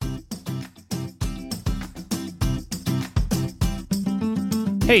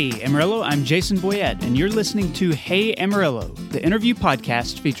Hey Amarillo, I'm Jason Boyette, and you're listening to Hey Amarillo, the interview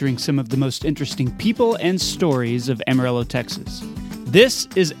podcast featuring some of the most interesting people and stories of Amarillo, Texas. This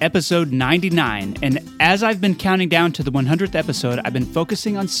is episode 99, and as I've been counting down to the 100th episode, I've been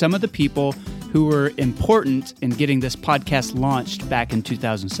focusing on some of the people who were important in getting this podcast launched back in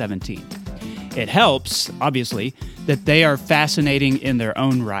 2017. It helps, obviously, that they are fascinating in their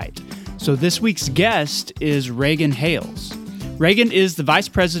own right. So this week's guest is Reagan Hales. Reagan is the Vice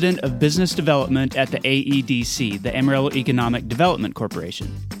President of Business Development at the AEDC, the Amarillo Economic Development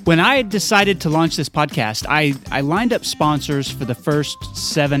Corporation. When I decided to launch this podcast, I lined up sponsors for the first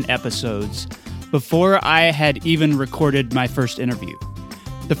 7 episodes before I had even recorded my first interview.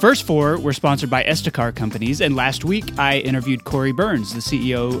 The first 4 were sponsored by Estacar Companies, and last week I interviewed Corey Burns, the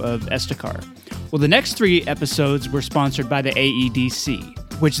CEO of Estacar. Well, the next 3 episodes were sponsored by the AEDC,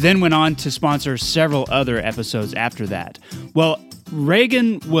 which then went on to sponsor several other episodes after that. Well,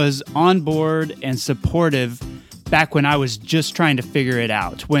 Reagan was on board and supportive back when I was just trying to figure it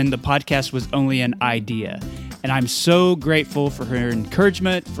out, when the podcast was only an idea. And I'm so grateful for her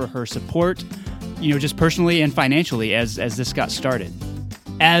encouragement, for her support, just personally and financially as this got started.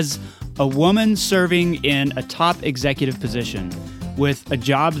 As a woman serving in a top executive position with a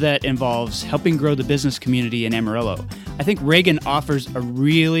job that involves helping grow the business community in Amarillo, I think Reagan offers a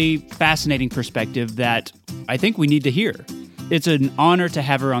really fascinating perspective that I think we need to hear. It's an honor to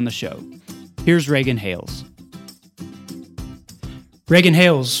have her on the show. Here's Reagan Hales. Reagan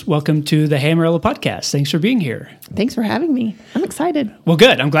Hales, welcome to the Hey Amarillo podcast. Thanks for being here. Thanks for having me. I'm excited. Well,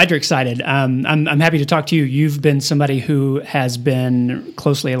 good. I'm glad you're excited. I'm happy to talk to you. You've been somebody who has been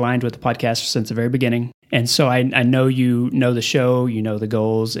closely aligned with the podcast since the very beginning. And so I know you know the show, you know the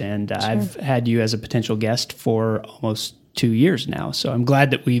goals, and sure. I've had you as a potential guest for almost 2 years now. So I'm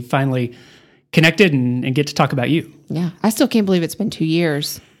glad that we finally connected and get to talk about you. Yeah. I still can't believe it's been 2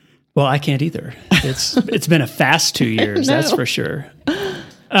 years. Well, I can't either. It's been a fast 2 years, that's for sure.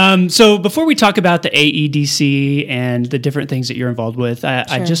 So before we talk about the AEDC and the different things that you're involved with,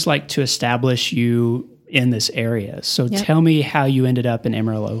 I'd just like to establish you in this area. So Tell me how you ended up in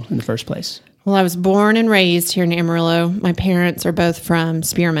Amarillo in the first place. Well, I was born and raised here in Amarillo. My parents are both from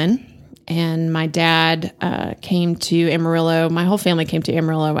Spearman, and my dad came to Amarillo. My whole family came to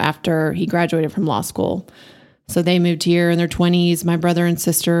Amarillo after he graduated from law school. So they moved here in their 20s. My brother and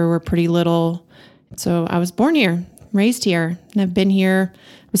sister were pretty little. So I was born here, raised here, and I've been here.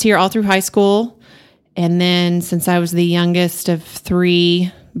 I was here all through high school. And then since I was the youngest of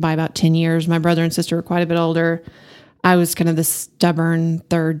 3 by about 10 years, my brother and sister were quite a bit older. I was kind of the stubborn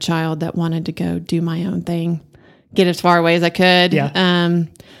third child that wanted to go do my own thing, get as far away as I could. Yeah.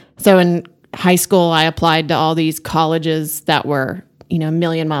 So in high school, I applied to all these colleges that were, a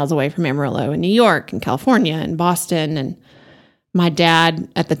million miles away from Amarillo, in New York and California and Boston. And my dad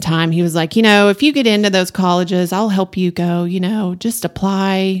at the time, he was like, if you get into those colleges, I'll help you go, just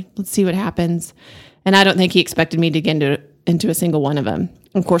apply. Let's see what happens. And I don't think he expected me to get into a single one of them.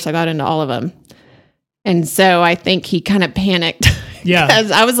 Of course, I got into all of them. And so I think he kind of panicked. Yeah. Because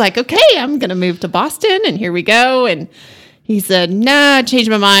I was like, okay, I'm going to move to Boston and here we go. And he said, nah, I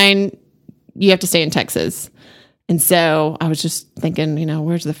changed my mind. You have to stay in Texas. And so I was just thinking,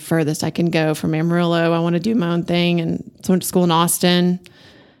 where's the furthest I can go from Amarillo? I want to do my own thing. And so I went to school in Austin,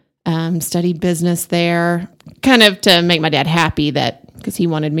 studied business there, kind of to make my dad happy because he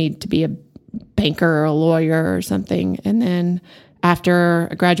wanted me to be a banker or a lawyer or something. And then after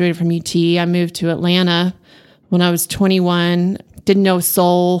I graduated from UT, I moved to Atlanta when I was 21. Didn't know a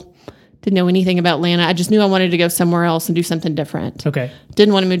soul, didn't know anything about Atlanta. I just knew I wanted to go somewhere else and do something different. Okay.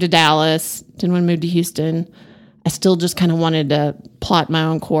 Didn't want to move to Dallas. Didn't want to move to Houston. I still just kind of wanted to plot my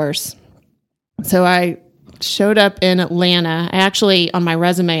own course. So I showed up in Atlanta. I actually, on my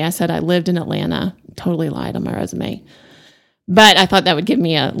resume, I said I lived in Atlanta. Totally lied on my resume. But I thought that would give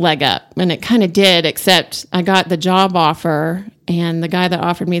me a leg up, and it kind of did, except I got the job offer, and the guy that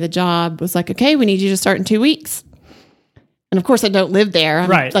offered me the job was like, okay, we need you to start in 2 weeks. And of course, I don't live there.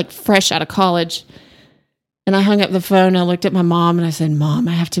 I'm like fresh out of college. And I hung up the phone, I looked at my mom, and I said, Mom,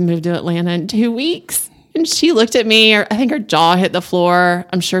 I have to move to Atlanta in 2 weeks. And she looked at me, I think her jaw hit the floor.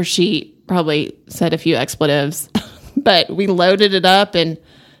 I'm sure she probably said a few expletives. But we loaded it up and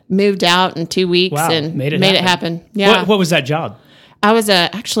moved out in 2 weeks and made it happen. Yeah. What was that job? I was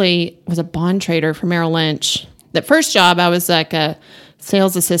a bond trader for Merrill Lynch. That first job, I was like a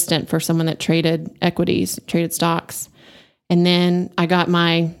sales assistant for someone that traded equities, traded stocks. And then I got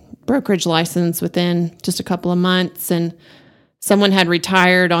my brokerage license within just a couple of months, and someone had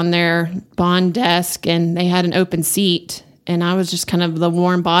retired on their bond desk and they had an open seat, and I was just kind of the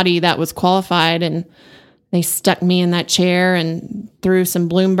warm body that was qualified, and they stuck me in that chair and threw some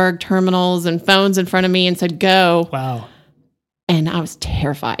Bloomberg terminals and phones in front of me and said, go. Wow. And I was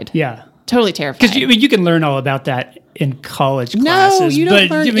terrified. Yeah. Totally terrified. Because you can learn all about that in college classes. No, you don't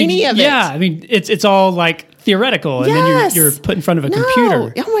learn any of it. Yeah, I mean, it's all like theoretical, and then you're put in front of a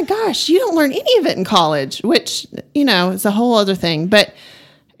computer. Oh my gosh, you don't learn any of it in college, which, is a whole other thing. But,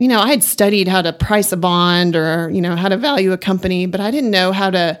 I had studied how to price a bond or, how to value a company, but I didn't know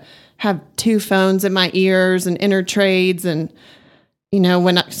how to have two phones in my ears and enter trades. And,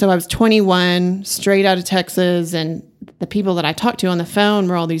 so I was 21, straight out of Texas, and the people that I talked to on the phone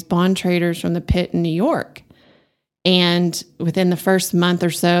were all these bond traders from the pit in New York. And within the first month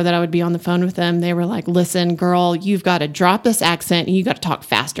or so that I would be on the phone with them, they were like, listen, girl, you've got to drop this accent and you got to talk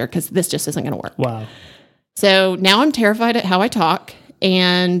faster because this just isn't going to work. Wow. So now I'm terrified at how I talk.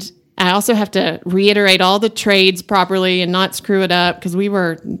 And I also have to reiterate all the trades properly and not screw it up because we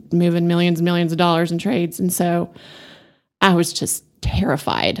were moving millions and millions of dollars in trades. And so I was just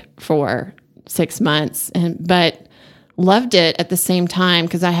terrified for 6 months, but loved it at the same time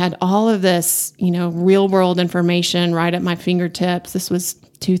because I had all of this, real world information right at my fingertips. This was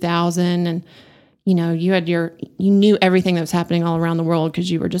 2000, and you knew everything that was happening all around the world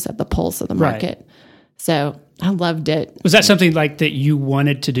because you were just at the pulse of the market. Right. So I loved it. Was that something like that you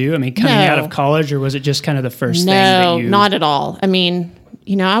wanted to do? I mean, coming out of college, or was it just kind of the first thing that you... No, not at all. I mean,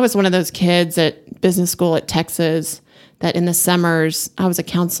 I was one of those kids at business school at Texas that in the summers, I was a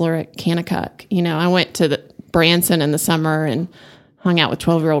counselor at Kanakuk. I went to the Branson in the summer and hung out with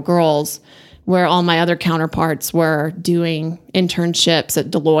 12-year-old girls, where all my other counterparts were doing internships at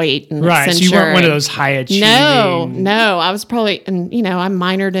Deloitte and right. Accenture. So you weren't one of those high achieving. No. I was probably, and I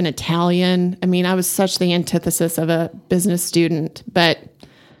minored in Italian. I mean, I was such the antithesis of a business student, but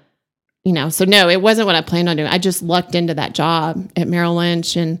so no, it wasn't what I planned on doing. I just lucked into that job at Merrill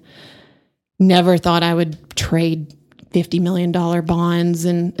Lynch and never thought I would trade $50 million bonds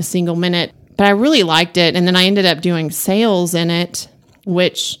in a single minute. But I really liked it. And then I ended up doing sales in it,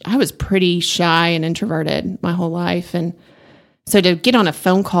 which I was pretty shy and introverted my whole life. And so to get on a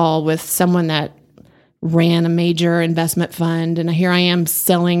phone call with someone that ran a major investment fund, and here I am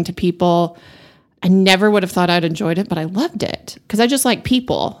selling to people, I never would have thought I'd enjoyed it, but I loved it because I just like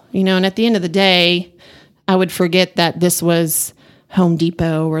people, and at the end of the day, I would forget that this was Home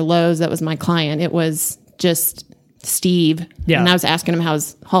Depot or Lowe's that was my client. It was just Steve. Yeah. And I was asking him how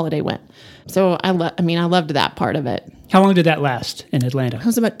his holiday went. So I loved that part of it. How long did that last in Atlanta? It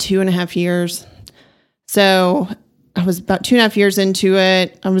was about 2.5 years. So I was about 2.5 years into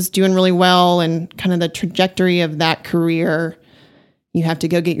it. I was doing really well, and kind of the trajectory of that career, you have to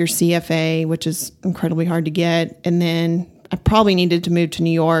go get your CFA, which is incredibly hard to get. And then I probably needed to move to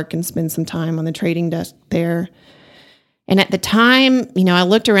New York and spend some time on the trading desk there. And at the time, I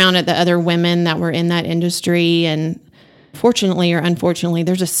looked around at the other women that were in that industry, and fortunately or unfortunately,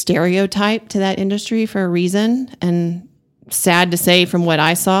 there's a stereotype to that industry for a reason. And sad to say, from what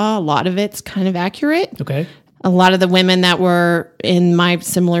I saw, a lot of it's kind of accurate. Okay. A lot of the women that were in my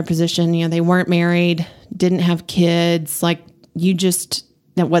similar position, they weren't married, didn't have kids.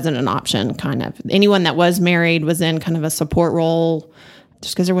 That wasn't an option, kind of. Anyone that was married was in kind of a support role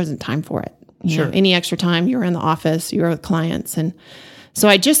just because there wasn't time for it. Sure. Any extra time, you were in the office, you were with clients. And so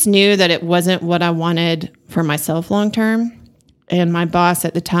I just knew that it wasn't what I wanted for myself long term. And my boss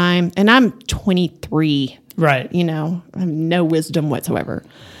at the time, and I'm 23. Right. I have no wisdom whatsoever.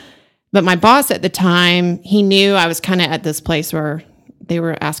 But my boss at the time, he knew I was kind of at this place where they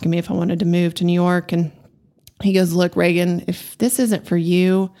were asking me if I wanted to move to New York. And he goes, look, Reagan, if this isn't for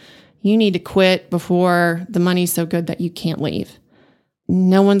you, you need to quit before the money's so good that you can't leave.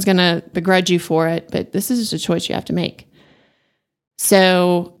 No one's going to begrudge you for it, but this is just a choice you have to make.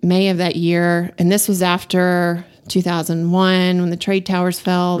 So May of that year, and this was after 2001 when the trade towers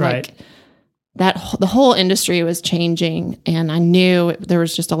fell, right. The whole industry was changing, and I knew there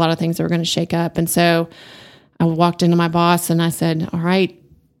was just a lot of things that were going to shake up. And so I walked into my boss and I said, all right,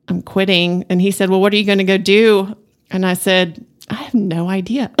 I'm quitting. And he said, well, what are you going to go do? And I said, I have no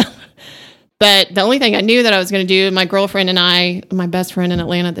idea. But the only thing I knew that I was going to do, my girlfriend and I, my best friend in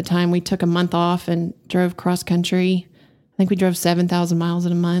Atlanta at the time, we took a month off and drove cross country. I think we drove 7,000 miles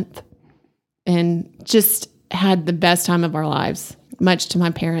in a month and just had the best time of our lives, much to my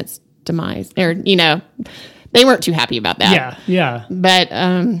parents' demise. They weren't too happy about that. Yeah. But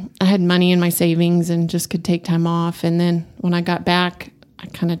I had money in my savings and just could take time off. And then when I got back, I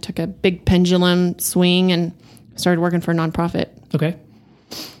kind of took a big pendulum swing and started working for a nonprofit. Okay.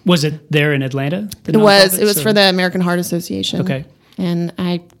 Was it there in Atlanta? It was for the American Heart Association. Okay. And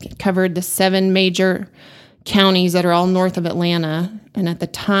I covered the 7 major counties that are all north of Atlanta. And at the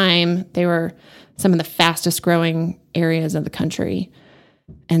time, they were some of the fastest growing areas of the country.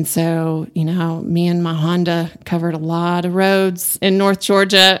 And so, me and my Honda covered a lot of roads in North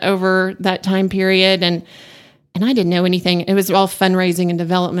Georgia over that time period. And I didn't know anything. It was all fundraising and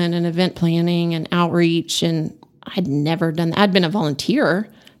development and event planning and outreach. And I'd never done that. I'd been a volunteer,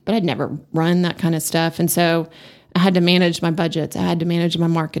 but I'd never run that kind of stuff. And so I had to manage my budgets. I had to manage my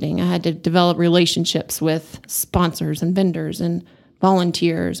marketing. I had to develop relationships with sponsors and vendors and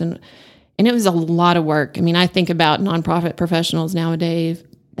volunteers. And it was a lot of work. I mean, I think about nonprofit professionals nowadays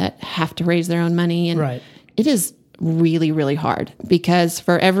that have to raise their own money. And It is really, really hard because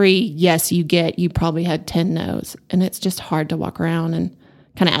for every yes you get, you probably had 10 no's. And it's just hard to walk around and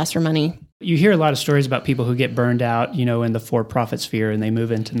kind of ask for money. You hear a lot of stories about people who get burned out, in the for-profit sphere and they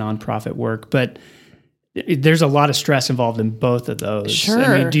move into nonprofit work. But there's a lot of stress involved in both of those. Sure.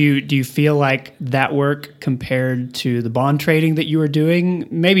 I mean, do you feel like that work compared to the bond trading that you were doing,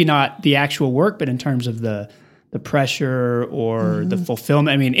 maybe not the actual work, but in terms of the pressure or the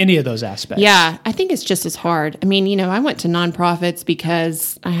fulfillment, I mean, any of those aspects? Yeah, I think it's just as hard. I mean, I went to nonprofits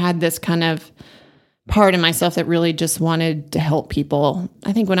because I had this kind of part of myself that really just wanted to help people.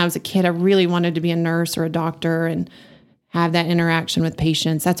 I think when I was a kid, I really wanted to be a nurse or a doctor and have that interaction with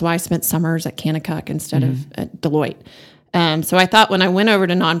patients. That's why I spent summers at Kanakuk instead of at Deloitte. So I thought when I went over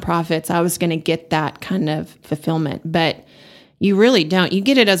to nonprofits, I was going to get that kind of fulfillment, but you really don't. You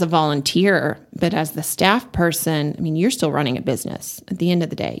get it as a volunteer, but as the staff person, I mean, you're still running a business at the end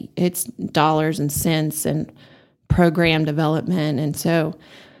of the day. It's dollars and cents and program development. And so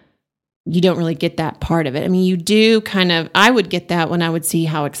you don't really get that part of it. I mean, you do I would get that when I would see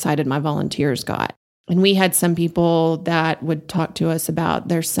how excited my volunteers got. And we had some people that would talk to us about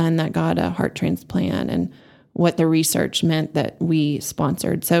their son that got a heart transplant and what the research meant that we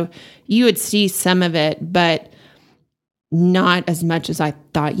sponsored. So you would see some of it, but not as much as I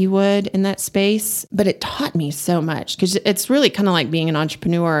thought you would in that space. But it taught me so much because it's really kind of like being an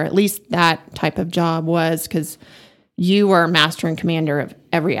entrepreneur. At least that type of job was, because you are master and commander of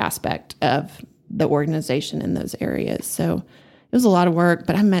every aspect of the organization in those areas. So it was a lot of work,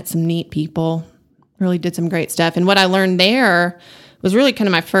 but I met some neat people. Really did some great stuff. And what I learned there was really kind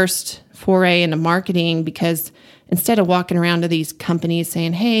of my first foray into marketing, because instead of walking around to these companies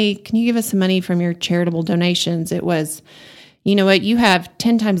saying, hey, can you give us some money from your charitable donations? It was, you know what, you have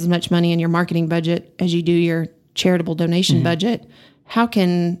 10 times as much money in your marketing budget as you do your charitable donation budget. How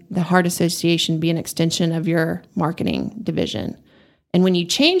can the Heart Association be an extension of your marketing division? And when you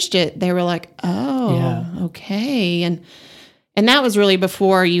changed it, they were like, okay. And that was really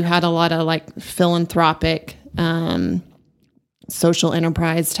before you had a lot of like philanthropic, social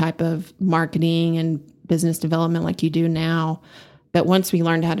enterprise type of marketing and business development like you do now. But once we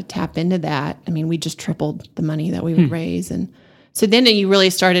learned how to tap into that, I mean, we just tripled the money that we would raise. And so then you really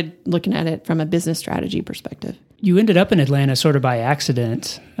started looking at it from a business strategy perspective. You ended up in Atlanta sort of by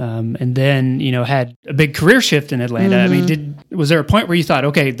accident, and then, had a big career shift in Atlanta. I mean, was there a point where you thought,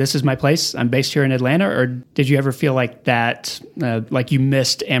 okay, this is my place, I'm based here in Atlanta, or did you ever feel like that, like you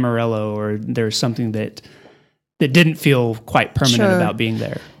missed Amarillo, or there's something that didn't feel quite permanent about being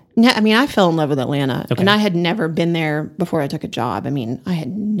there? No, I mean, I fell in love with Atlanta, and I had never been there before I took a job. I mean, I had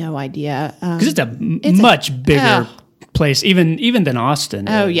no idea. Because it's a much bigger place, even than Austin.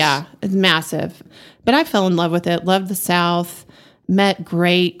 Oh, yeah. It's massive. But I fell in love with it, loved the South, met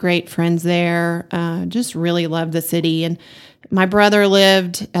great friends there, just really loved the city. And my brother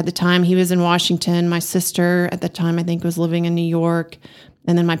lived, at the time, he was in Washington. My sister, at the time, I think was living in New York.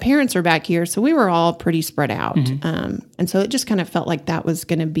 And then my parents were back here. So we were all pretty spread out. And so it just kind of felt like that was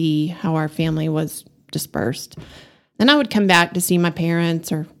going to be how our family was dispersed. Then I would come back to see my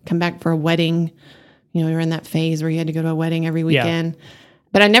parents or come back for a wedding. We were in that phase where you had to go to a wedding every weekend. Yeah.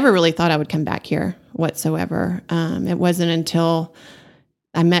 But I never really thought I would come back here whatsoever. It wasn't until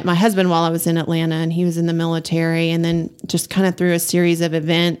I met my husband while I was in Atlanta, and he was in the military. And then just kind of through a series of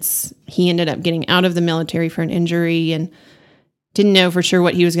events, he ended up getting out of the military for an injury and didn't know for sure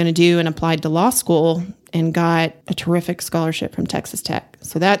what he was going to do, and applied to law school and got a terrific scholarship from Texas Tech.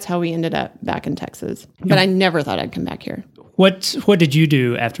 So that's how we ended up back in Texas. But I never thought I'd come back here. What did you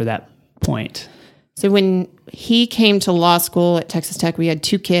do after that point? So when he came to law school at Texas Tech, we had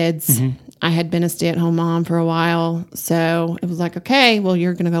 2 kids. I had been a stay-at-home mom for a while. So it was like, okay, well,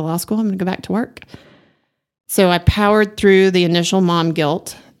 you're going to go to law school. I'm going to go back to work. So I powered through the initial mom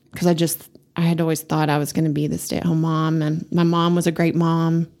guilt, because I had always thought I was going to be the stay-at-home mom. And my mom was a great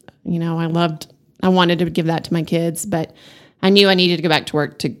mom. I wanted to give that to my kids, but I knew I needed to go back to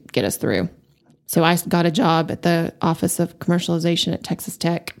work to get us through. So I got a job at the Office of Commercialization at Texas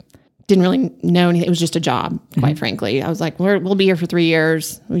Tech. didn't really know anything. It was just a job, quite frankly. I was like, we'll be here for 3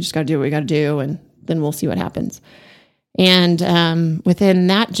 years. We just got to do what we got to do, and then we'll see what happens. And within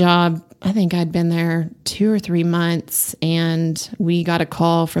that job, I think I'd been there 2 or 3 months, and we got a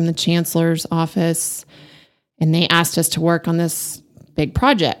call from the chancellor's office, and they asked us to work on this big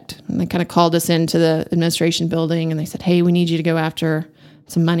project. And they kind of called us into the administration building, and they said, hey, we need you to go after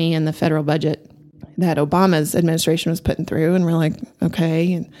some money in the federal budget that Obama's administration was putting through. And we're like,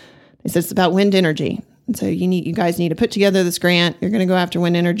 okay. And they said, it's about wind energy. And so you guys need to put together this grant. You're going to go after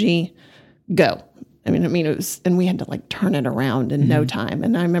wind energy. Go. I mean, it was, and we had to like turn it around in no time.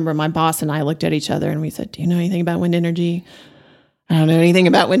 And I remember my boss and I looked at each other and we said, do you know anything about wind energy? I don't know anything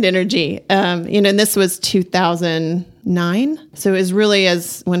about wind energy. And this was 2009. So it was really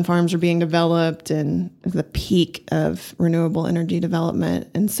as wind farms were being developed and the peak of renewable energy development.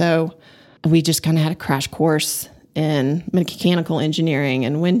 And so we just kind of had a crash course in mechanical engineering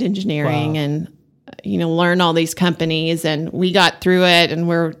and wind engineering and, learn all these companies. And we got through it, and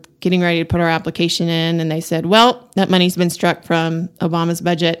we're getting ready to put our application in. And they said, well, that money's been struck from Obama's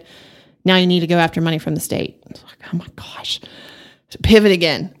budget. Now you need to go after money from the state. It's like, oh my gosh, pivot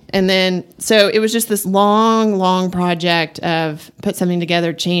again. And then, so it was just this long project of put something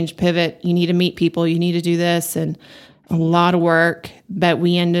together, change, pivot. You need to meet people. You need to do this. And a lot of work, but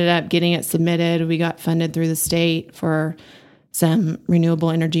we ended up getting it submitted. We got funded through the state for some renewable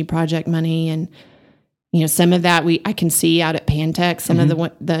energy project money. And, some of that I can see out at Pantex. Some of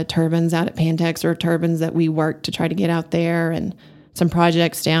the turbines out at Pantex are turbines that we worked to try to get out there, and some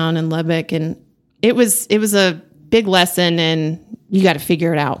projects down in Lubbock. And it was a big lesson, and you got to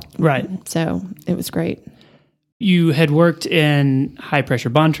figure it out. Right. So it was great. You had worked in high pressure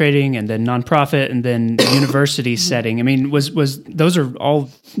bond trading and then nonprofit and then university setting. I mean, was those are all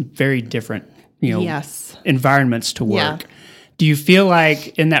very different, yes, environments to work. Yeah. Do you feel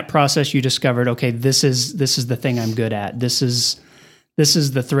like in that process you discovered, okay, this is the thing I'm good at. This is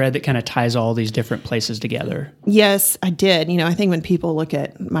the thread that kind of ties all these different places together? Yes, I did. I think when people look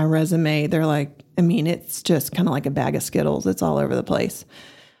at my resume, they're like, it's just kind of like a bag of Skittles. It's all over the place.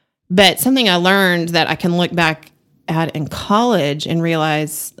 But something I learned that I can look back at in college and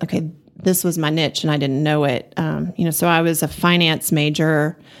realize, okay, this was my niche and I didn't know it. So I was a finance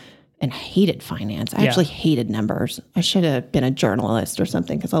major and hated finance. I actually hated numbers. I should have been a journalist or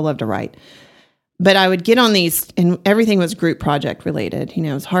something because I love to write. But I would get on these, and everything was group project related.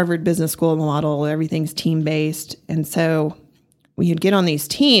 It was Harvard Business School model. Everything's team-based. And so we'd get on these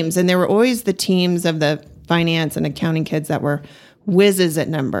teams, and there were always the teams of the finance and accounting kids that were whizzes at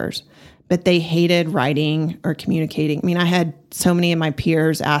numbers, but they hated writing or communicating. I had so many of my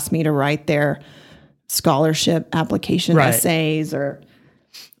peers ask me to write their scholarship application essays, or,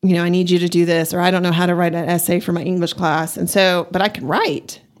 I need you to do this, or I don't know how to write an essay for my English class. And so, but I could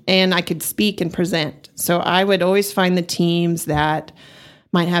write and I could speak and present. So I would always find the teams that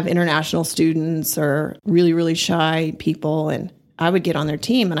might have international students or really, really shy people. And I would get on their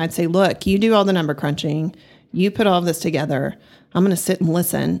team and I'd say, look, you do all the number crunching. You put all of this together. I'm going to sit and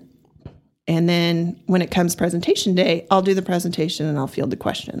listen. And then when it comes presentation day, I'll do the presentation and I'll field the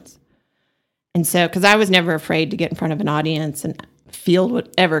questions. And so, because I was never afraid to get in front of an audience and field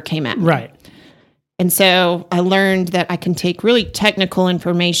whatever came at me. Right. And so I learned that I can take really technical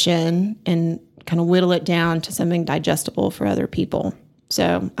information and kind of whittle it down to something digestible for other people.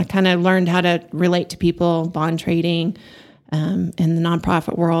 So I kind of learned how to relate to people, bond trading. In the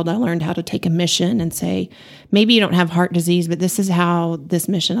nonprofit world, I learned how to take a mission and say, maybe you don't have heart disease, but this is how this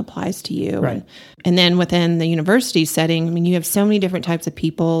mission applies to you. Right. And then within the university setting, you have so many different types of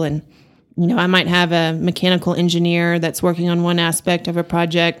people. And, I might have a mechanical engineer that's working on one aspect of a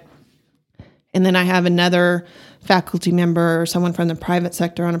project. And then I have another faculty member or someone from the private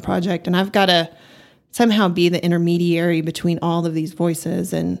sector on a project. And I've got to somehow be the intermediary between all of these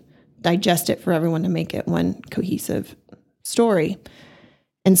voices and digest it for everyone to make it one cohesive story.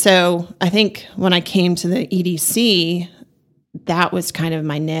 And so I think when I came to the EDC, that was kind of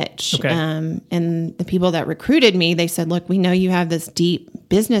my niche. Okay. And the people that recruited me, they said, look, we know you have this deep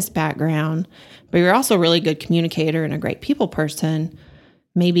business background, but you're also a really good communicator and a great people person.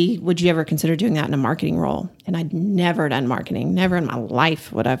 Maybe would you ever consider doing that in a marketing role? And I'd never done marketing. Never in my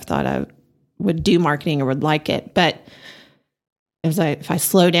life would I've thought I would do marketing or would like it. But it was like, if I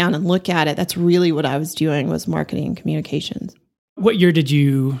slow down and look at it, that's really what I was doing, was marketing and communications. What year did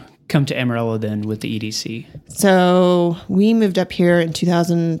you come to Amarillo then with the EDC? So we moved up here in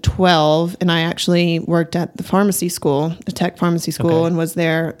 2012, and I actually worked at the pharmacy school, the tech pharmacy school, and was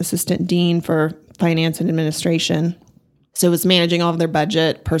their assistant dean for finance and administration. So it was managing all of their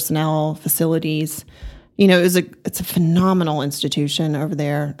budget, personnel, facilities. it's a phenomenal institution over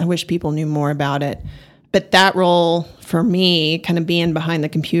there. I wish people knew more about it. But that role for me, kind of being behind the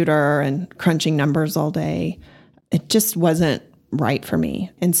computer and crunching numbers all day, it just wasn't right for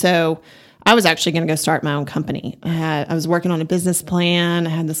me. And so I was actually going to go start my own company. I was working on a business plan. I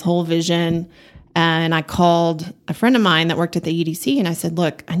had this whole vision. And I called a friend of mine that worked at the EDC, and I said,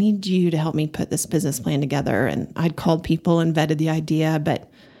 look, I need you to help me put this business plan together. And I'd called people and vetted the idea,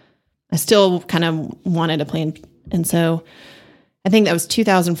 but I still kind of wanted a plan. And so I think that was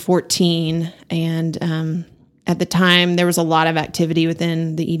 2014. And at the time, there was a lot of activity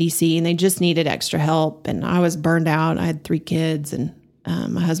within the EDC, and they just needed extra help. And I was burned out. I had 3 kids, and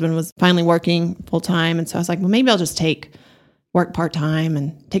my husband was finally working full time. And so I was like, well, maybe I'll just work part-time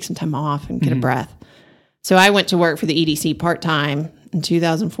and take some time off and get a breath. So I went to work for the EDC part-time in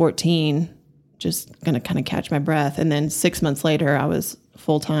 2014, just going to kind of catch my breath. And then 6 months later, I was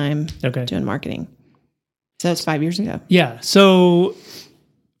full-time doing marketing. So that's 5 years ago. Yeah. So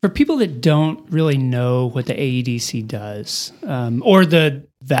for people that don't really know what the AEDC does, or the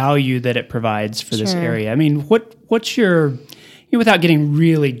value that it provides for this area, I mean, what's your... without getting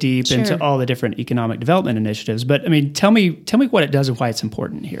really deep into all the different economic development initiatives, but I mean, tell me what it does and why it's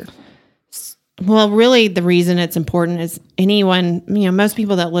important here. Well, really, the reason it's important is most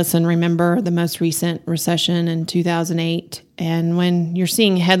people that listen remember the most recent recession in 2008. And when you're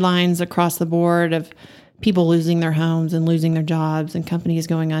seeing headlines across the board of people losing their homes and losing their jobs and companies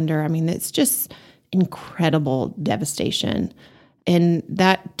going under, I mean, it's just incredible devastation. And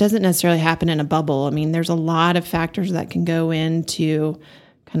that doesn't necessarily happen in a bubble. I mean, there's a lot of factors that can go into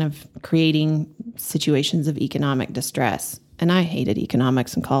kind of creating situations of economic distress. And I hated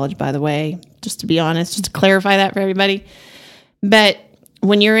economics in college, by the way, just to be honest, just to clarify that for everybody. But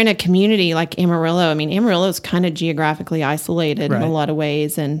when you're in a community like Amarillo, I mean, Amarillo is kind of geographically isolated in a lot of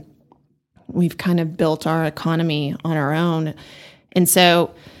ways. And we've kind of built our economy on our own. And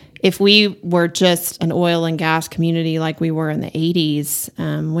so if we were just an oil and gas community like we were in the 80s,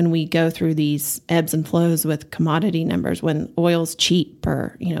 when we go through these ebbs and flows with commodity numbers, when oil's cheap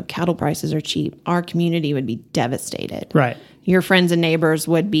or, cattle prices are cheap, our community would be devastated. Right. Your friends and neighbors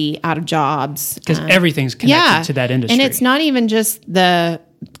would be out of jobs. Because everything's connected to that industry. And it's not even just the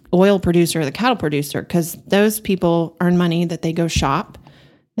oil producer or the cattle producer, because those people earn money that they go shop.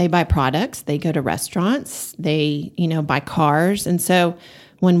 They buy products. They go to restaurants. They, buy cars. And so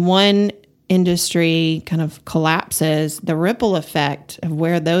when one industry kind of collapses, the ripple effect of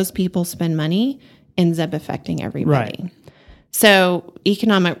where those people spend money ends up affecting everybody. Right. So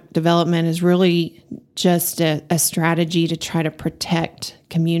economic development is really just a strategy to try to protect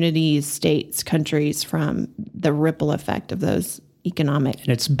communities, states, countries from the ripple effect of those economic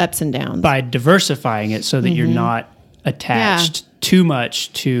ups and downs. By diversifying it so that you're not attached too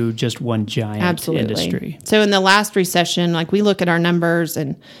much to just one giant industry. So in the last recession, like we look at our numbers,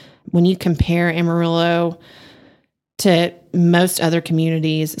 and when you compare Amarillo to most other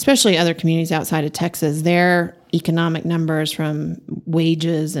communities, especially other communities outside of Texas, their economic numbers from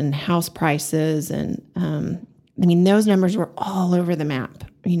wages and house prices and those numbers were all over the map,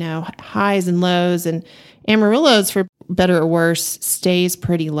 highs and lows. And Amarillo's, for better or worse, stays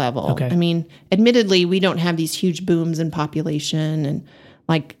pretty level. Okay. I mean, admittedly, we don't have these huge booms in population and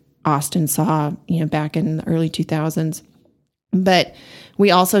like Austin saw, back in the early 2000s. But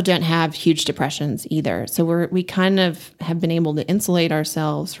we also don't have huge depressions either. So we kind of have been able to insulate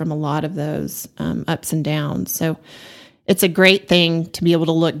ourselves from a lot of those ups and downs. So it's a great thing to be able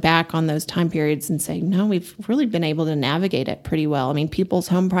to look back on those time periods and say, no, we've really been able to navigate it pretty well. I mean, people's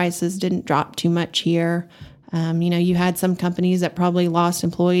home prices didn't drop too much here. You had some companies that probably lost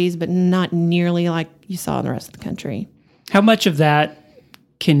employees, but not nearly like you saw in the rest of the country. How much of that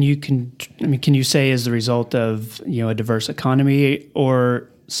can you say is the result of, a diverse economy or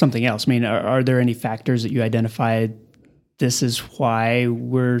something else? I mean, are there any factors that you identified? This is why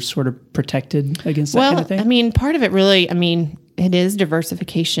we're sort of protected against that kind of thing? I mean, part of it really, it is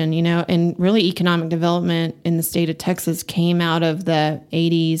diversification, and really economic development in the state of Texas came out of the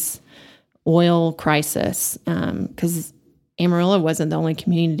 80s oil crisis, because Amarillo wasn't the only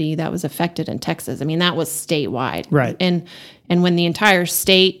community that was affected in Texas. I mean, that was statewide. Right. And when the entire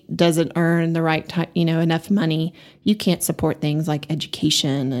state doesn't earn the right time, enough money, you can't support things like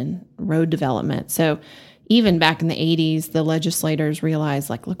education and road development. So even back in the 80s, the legislators realized,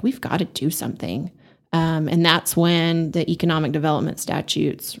 look, we've got to do something. And that's when the economic development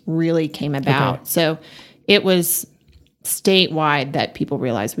statutes really came about. Okay. So it was statewide that people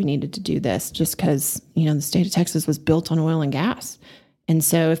realized we needed to do this, just because, the state of Texas was built on oil and gas. And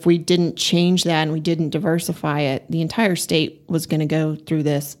so if we didn't change that and we didn't diversify it, the entire state was going to go through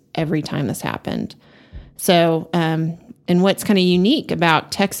this every time this happened. So, and what's kind of unique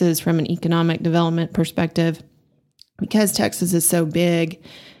about Texas from an economic development perspective, because Texas is so big,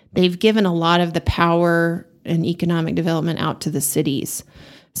 they've given a lot of the power and economic development out to the cities.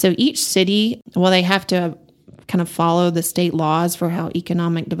 So each city, well, they have to kind of follow the state laws for how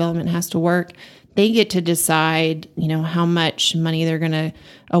economic development has to work. They get to decide, how much money they're going to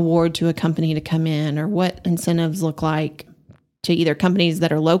award to a company to come in, or what incentives look like to either companies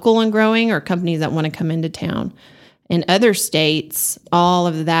that are local and growing or companies that want to come into town. In other states, all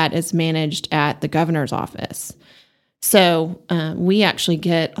of that is managed at the governor's office. So we actually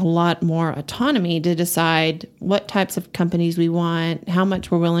get a lot more autonomy to decide what types of companies we want, how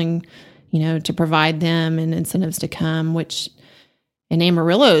much we're willing, to provide them and incentives to come, which in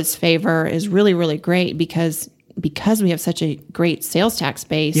Amarillo's favor is really, really great because we have such a great sales tax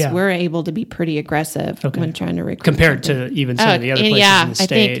base, we're able to be pretty aggressive when trying to recruit. Compared to even some of the other places in the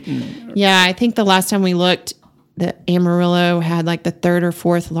state. I think the last time we looked, the Amarillo had like the third or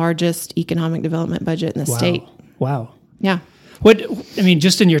fourth largest economic development budget in the state. Wow. Yeah.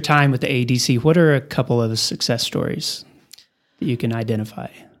 Just in your time with the ADC, what are a couple of success stories that you can identify?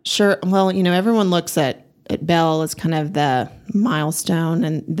 Sure. Well, everyone looks at Bell as kind of the milestone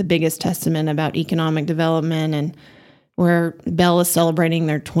and the biggest testament about economic development, and where Bell is celebrating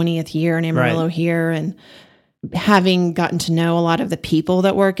their 20th year in Amarillo here, and having gotten to know a lot of the people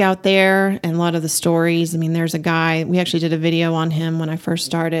that work out there and a lot of the stories. There's a guy, we actually did a video on him when I first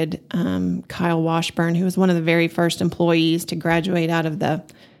started, Kyle Washburn, who was one of the very first employees to graduate out of the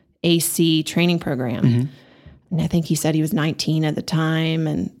AC training program. Mm-hmm. And I think he said he was 19 at the time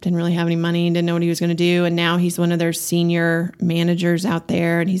and didn't really have any money, didn't know what he was going to do. And now he's one of their senior managers out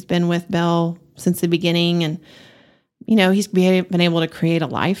there, and he's been with Bell since the beginning. And, he's been able to create a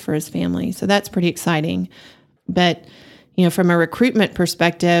life for his family. So that's pretty exciting. But, from a recruitment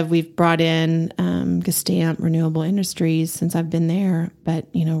perspective, we've brought in Gestamp Renewable Industries since I've been there. But,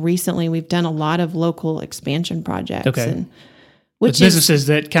 recently we've done a lot of local expansion projects. Okay. With businesses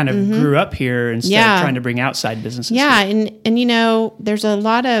that kind of grew up here instead of trying to bring outside businesses. Yeah, and there's a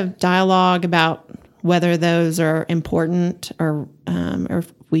lot of dialogue about whether those are important or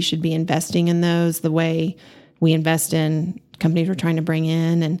if we should be investing in those the way we invest in companies we're trying to bring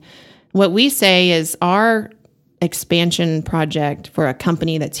in. And what we say is our expansion project for a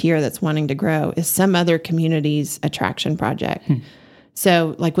company that's here that's wanting to grow is some other community's attraction project.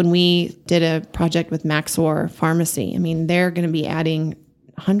 So like when we did a project with Maxor Pharmacy, they're going to be adding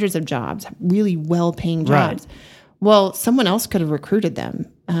hundreds of jobs, really well-paying jobs. Right. Well, someone else could have recruited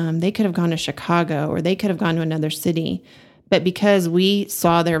them. They could have gone to Chicago, or they could have gone to another city. But because we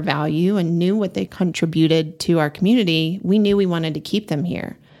saw their value and knew what they contributed to our community, we knew we wanted to keep them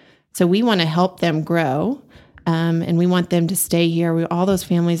here. So we want to help them grow, and we want them to stay here. All those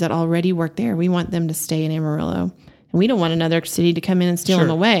families that already work there, we want them to stay in Amarillo. And we don't want another city to come in and steal them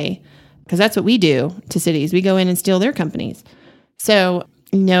away, because that's what we do to cities. We go in and steal their companies. So,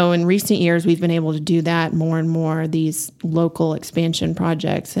 in recent years, we've been able to do that more and more, these local expansion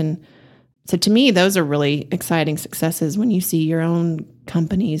projects. And so to me, those are really exciting successes when you see your own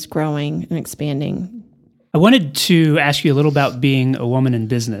companies growing and expanding. I wanted to ask you a little about being a woman in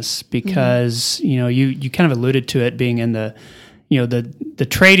business, because, you kind of alluded to it being in the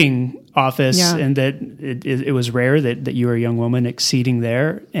trading office, and that it was rare that you were a young woman exceeding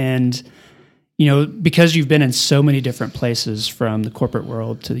there. And, because you've been in so many different places, from the corporate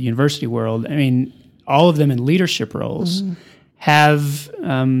world to the university world, all of them in leadership roles, have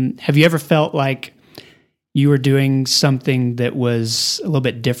you ever felt like you were doing something that was a little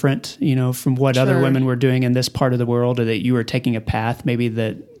bit different, from what other women were doing in this part of the world, or that you were taking a path maybe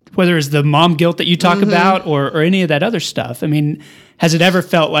that, whether it's the mom guilt that you talk about or any of that other stuff? Has it ever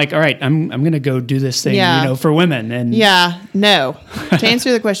felt like, all right, I'm going to go do this thing, for women? And no. To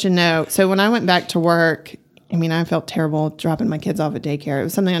answer the question, no. So when I went back to work, I felt terrible dropping my kids off at daycare. It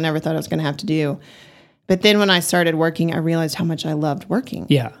was something I never thought I was going to have to do. But then when I started working, I realized how much I loved working.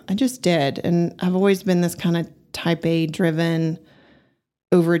 Yeah. I just did. And I've always been this kind of type A driven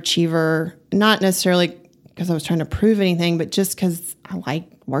overachiever, not necessarily because I was trying to prove anything, but just because I like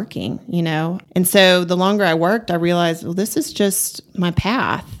working, And so the longer I worked, I realized, well, this is just my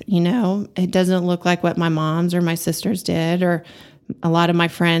path, It doesn't look like what my moms or my sisters did, or a lot of my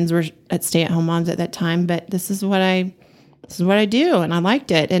friends were at stay-at-home moms at that time, but this is what I do, and I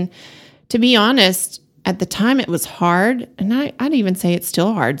liked it. And to be honest, at the time it was hard, and I'd even say it's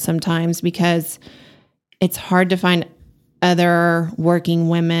still hard sometimes, because it's hard to find other working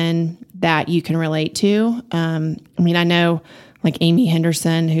women that you can relate to. I know like Amy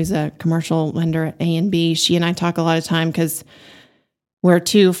Henderson, who's a commercial lender at A&B, she and I talk a lot of time because we're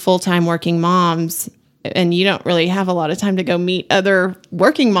two full-time working moms, and you don't really have a lot of time to go meet other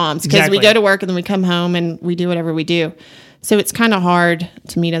working moms because Exactly. we go to work and then we come home and we do whatever we do. So it's kind of hard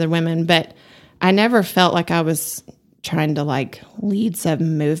to meet other women, but I never felt like I was trying to like lead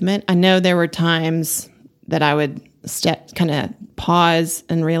some movement. I know there were times that I would kind of pause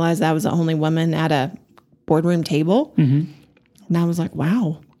and realize I was the only woman at a boardroom table. Mm-hmm. And I was like,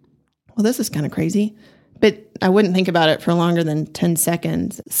 wow, well, this is kind of crazy. But I wouldn't think about it for longer than 10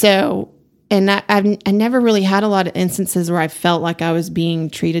 seconds. So, and I never really had a lot of instances where I felt like I was being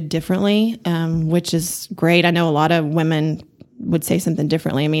treated differently, which is great. I know a lot of women would say something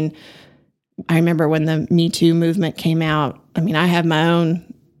differently. I mean, I remember when the Me Too movement came out. I mean, I have my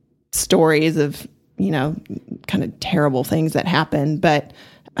own stories of, kind of terrible things that happened, but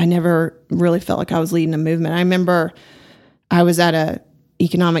I never really felt like I was leading a movement. I remember I was at a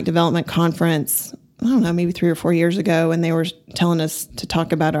economic development conference, I don't know, maybe 3 or 4 years ago, and they were telling us to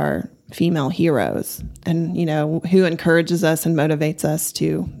talk about our female heroes and, who encourages us and motivates us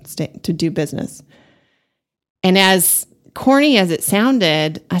to do business. And as corny as it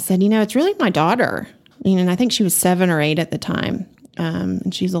sounded, I said, it's really my daughter. And I think she was 7 or 8 at the time,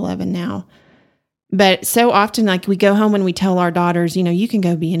 and she's 11 now. But so often, like, we go home and we tell our daughters, you can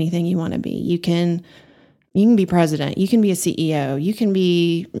go be anything you want to be. You can be president. You can be a CEO. You can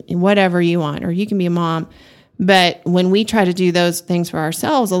be whatever you want, or you can be a mom. But when we try to do those things for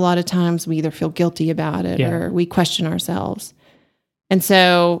ourselves, a lot of times we either feel guilty about it or we question ourselves. And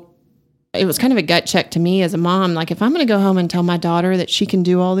so it was kind of a gut check to me as a mom. Like, if I'm going to go home and tell my daughter that she can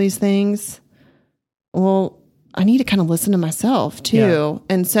do all these things, well, I need to kind of listen to myself too. Yeah.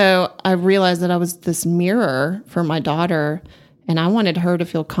 And so I realized that I was this mirror for my daughter, and I wanted her to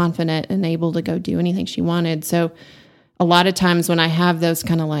feel confident and able to go do anything she wanted. So a lot of times when I have those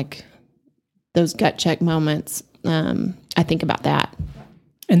kind of like those gut check moments, I think about that.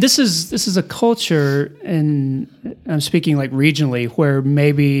 And this is a culture, and I'm speaking like regionally, where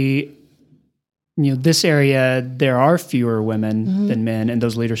maybe, this area, there are fewer women than men in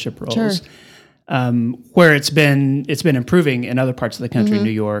those leadership roles. Sure. Where it's been improving in other parts of the country, New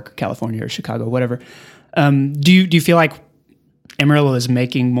York, California, or Chicago, whatever. Do you feel like Amarillo is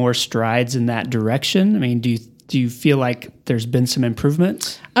making more strides in that direction? I mean, do you feel like there's been some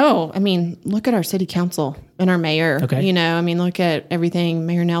improvements? Oh, I mean, look at our city council and our mayor. Okay. Look at everything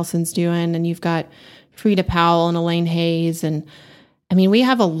Mayor Nelson's doing, and you've got Frida Powell and Elaine Hayes. And I mean, we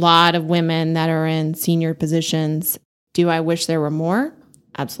have a lot of women that are in senior positions. Do I wish there were more?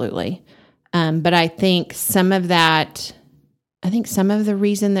 Absolutely. But I think some of the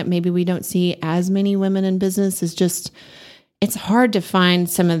reason that maybe we don't see as many women in business is just, it's hard to find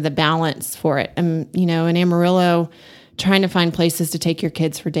some of the balance for it. In Amarillo, trying to find places to take your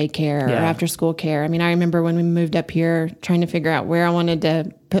kids for daycare or after school care. I mean, I remember when we moved up here trying to figure out where I wanted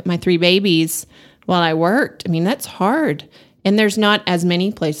to put my 3 babies while I worked. I mean, that's hard. And there's not as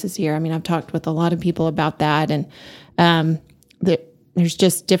many places here. I mean, I've talked with a lot of people about that, and there's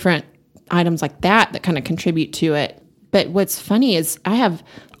just different items like that kind of contribute to it. But what's funny is I have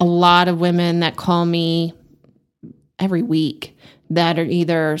a lot of women that call me every week that are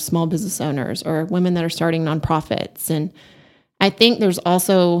either small business owners or women that are starting nonprofits. And I think there's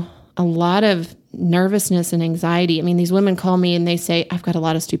also a lot of nervousness and anxiety. I mean, these women call me and they say, I've got a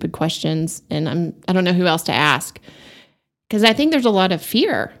lot of stupid questions and I don't know who else to ask. Because I think there's a lot of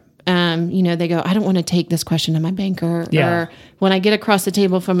fear. They go, I don't want to take this question to my banker. Yeah. Or when I get across the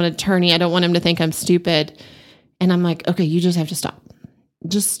table from an attorney, I don't want him to think I'm stupid. And I'm like, okay, you just have to stop.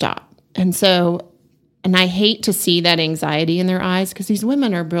 Just stop. And I hate to see that anxiety in their eyes because these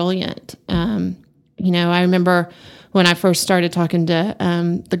women are brilliant. I remember when I first started talking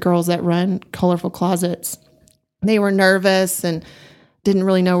to the girls that run Colorful Closets, they were nervous and didn't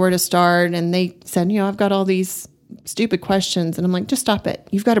really know where to start. And they said, I've got all these stupid questions. And I'm like, just stop it.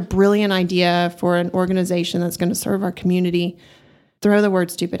 You've got a brilliant idea for an organization that's going to serve our community. Throw the word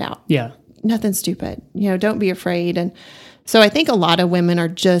stupid out. Yeah. Nothing stupid. Don't be afraid. And so I think a lot of women are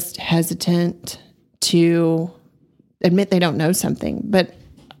just hesitant to admit they don't know something. But,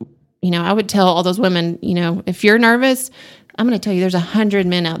 I would tell all those women, if you're nervous, I'm going to tell you there's 100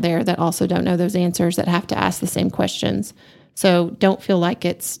 men out there that also don't know those answers that have to ask the same questions. So don't feel like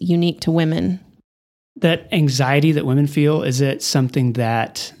it's unique to women. That anxiety that women feel, is it something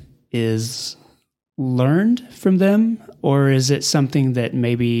that is learned from them, or is it something that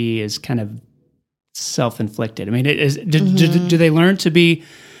maybe is kind of self-inflicted? I mean, do they learn to be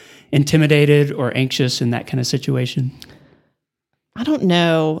intimidated or anxious in that kind of situation? I don't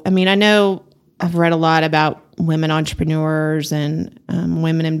know. I mean, I know I've read a lot about women entrepreneurs and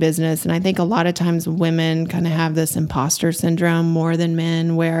women in business, and I think a lot of times women kind of have this imposter syndrome more than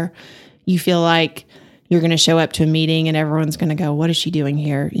men, where you feel like you're going to show up to a meeting and everyone's going to go, what is she doing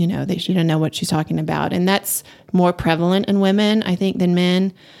here? She don't know what she's talking about. And that's more prevalent in women, I think, than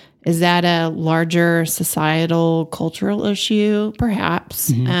men. Is that a larger societal, cultural issue?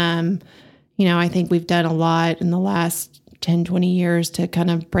 Perhaps. I think we've done a lot in the last 10, 20 years to kind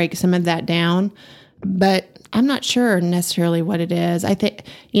of break some of that down, but I'm not sure necessarily what it is. I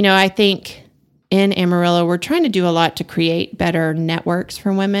think in Amarillo, we're trying to do a lot to create better networks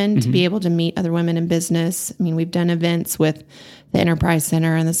for women to be able to meet other women in business. I mean, we've done events with the Enterprise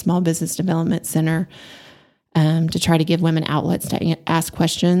Center and the Small Business Development Center to try to give women outlets to ask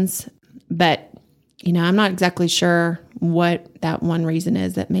questions. But, I'm not exactly sure what that one reason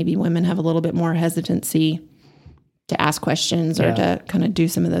is that maybe women have a little bit more hesitancy to ask questions or to kind of do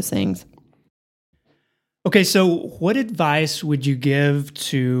some of those things. Okay, so what advice would you give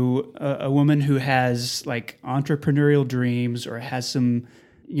to a woman who has like entrepreneurial dreams or has some,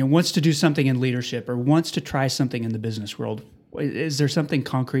 wants to do something in leadership or wants to try something in the business world? Is there something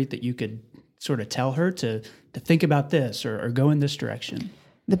concrete that you could sort of tell her to think about this or go in this direction?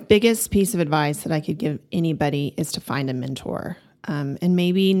 The biggest piece of advice that I could give anybody is to find a mentor. And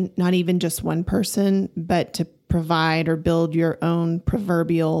maybe not even just one person, but to provide or build your own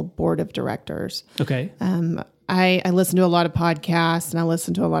proverbial board of directors. Okay. I listen to a lot of podcasts and I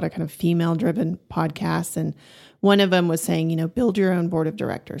listen to a lot of kind of female-driven podcasts. And one of them was saying, build your own board of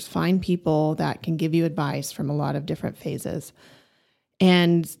directors. Find people that can give you advice from a lot of different phases.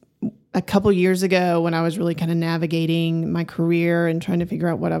 And a couple years ago, when I was really kind of navigating my career and trying to figure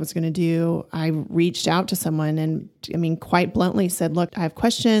out what I was going to do, I reached out to someone and, quite bluntly said, look, I have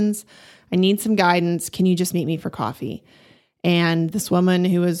questions. I need some guidance. Can you just meet me for coffee? And this woman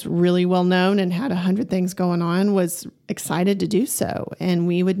who was really well known and had 100 things going on was excited to do so. And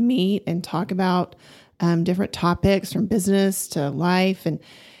we would meet and talk about different topics from business to life. And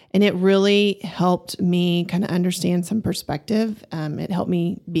it really helped me kind of understand some perspective. It helped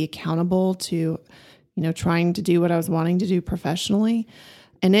me be accountable to, trying to do what I was wanting to do professionally.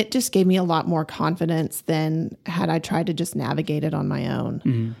 And it just gave me a lot more confidence than had I tried to just navigate it on my own.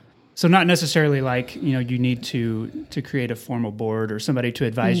 Mm-hmm. So not necessarily like, you need to create a formal board or somebody to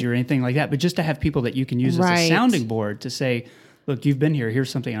advise you or anything like that, but just to have people that you can use as a sounding board to say, look, you've been here. Here's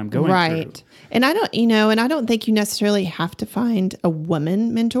something I'm going through. And I don't think you necessarily have to find a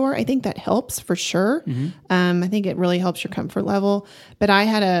woman mentor. I think that helps for sure. I think it really helps your comfort level. But I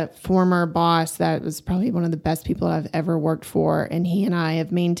had a former boss that was probably one of the best people I've ever worked for. And he and I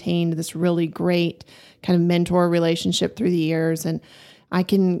have maintained this really great kind of mentor relationship through the years. And I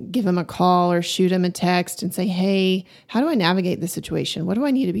can give him a call or shoot him a text and say, hey, how do I navigate this situation? What do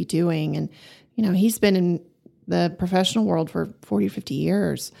I need to be doing? And, he's been in the professional world for 40, 50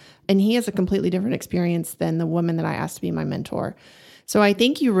 years. And he has a completely different experience than the woman that I asked to be my mentor. So I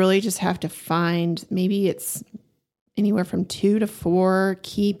think you really just have to find, maybe it's anywhere from 2 to 4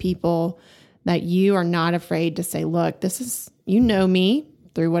 key people that you are not afraid to say, look, this is, me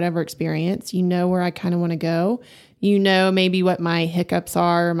through whatever experience, where I kind of want to go, maybe what my hiccups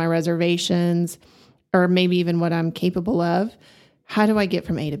are, my reservations, or maybe even what I'm capable of. How do I get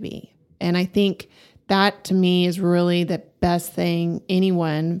from A to B? And I think that to me is really the best thing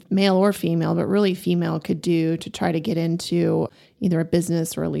anyone, male or female, but really female, could do to try to get into either a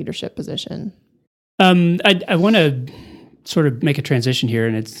business or a leadership position. I want to sort of make a transition here,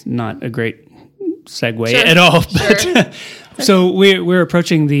 and it's not a great segue at all. But so we're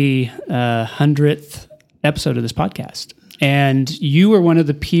approaching the 100th episode of this podcast, and you were one of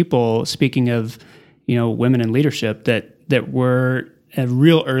the people, speaking of women in leadership, that were a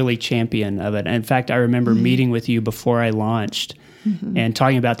real early champion of it. And in fact, I remember meeting with you before I launched and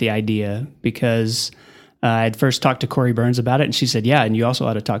talking about the idea, because I'd first talked to Corey Burns about it, and she said, yeah, and you also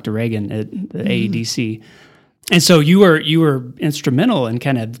ought to talk to Reagan at the AEDC. And so you were instrumental in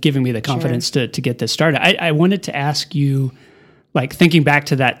kind of giving me the confidence to get this started. I wanted to ask you, like, thinking back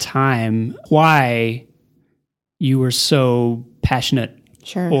to that time, why you were so passionate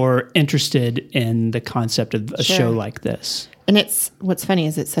or interested in the concept of a show like this. And what's funny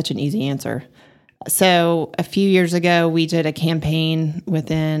is it's such an easy answer. So a few years ago, we did a campaign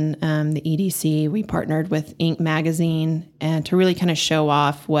within the EDC. We partnered with Inc. magazine and to really kind of show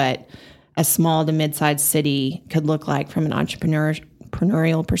off what a small to mid-sized city could look like from an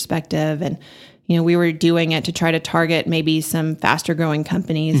entrepreneurial perspective. And, we were doing it to try to target maybe some faster growing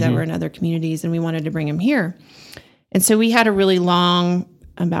companies that were in other communities, and we wanted to bring them here. And so we had a really long,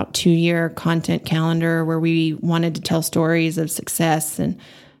 about 2-year content calendar where we wanted to tell stories of success and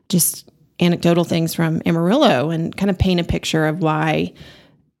just anecdotal things from Amarillo and kind of paint a picture of why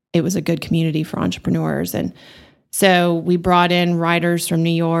it was a good community for entrepreneurs. And So we brought in writers from New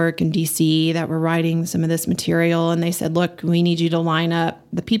York and DC that were writing some of this material. And they said, look, we need you to line up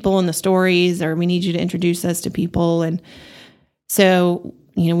the people and the stories, or we need you to introduce us to people. And so,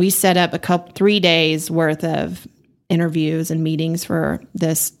 we set up 3 days worth of interviews and meetings for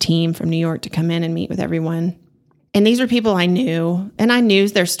this team from New York to come in and meet with everyone. And these were people I knew, and I knew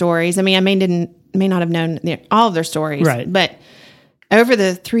their stories. I mean, I may not have known all of their stories, right? But over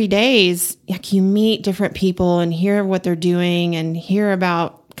the 3 days, you meet different people and hear what they're doing and hear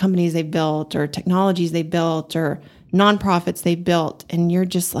about companies they've built or technologies they built or nonprofits they built. And you're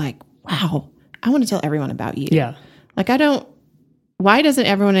just like, wow, I want to tell everyone about you. Yeah. Like, why doesn't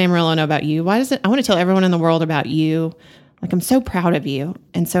everyone in Amarillo know about you? I want to tell everyone in the world about you. Like, I'm so proud of you.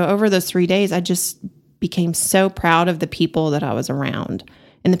 And so over those 3 days, I just became so proud of the people that I was around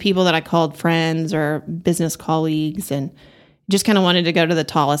and the people that I called friends or business colleagues, and just kind of wanted to go to the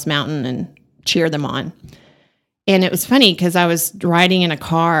tallest mountain and cheer them on. And it was funny because I was riding in a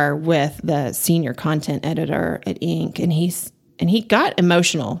car with the senior content editor at Inc. and he got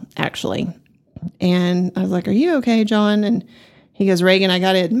emotional, actually. And I was like, "Are you okay, John?" And he goes, "Reagan, I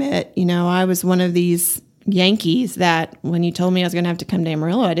got to admit, I was one of these Yankees that when you told me I was going to have to come to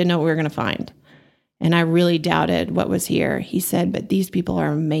Amarillo, I didn't know what we were going to find. And I really doubted what was here." He said, "But these people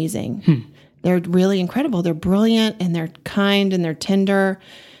are amazing. They're really incredible. They're brilliant, and they're kind, and they're tender.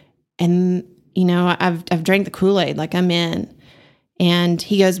 And, I've drank the Kool-Aid, like I'm in." And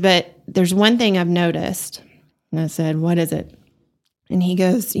he goes, "But there's one thing I've noticed." And I said, "What is it?" And he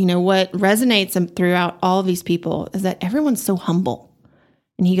goes, "What resonates throughout all of these people is that everyone's so humble."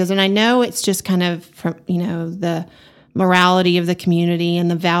 And he goes, "And I know it's just kind of from, the morality of the community and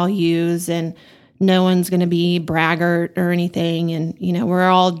the values, and no one's going to be braggart or anything. And, we're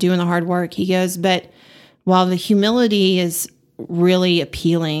all doing the hard work." He goes, "But while the humility is really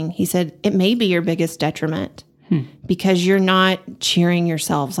appealing," he said, "it may be your biggest detriment because you're not cheering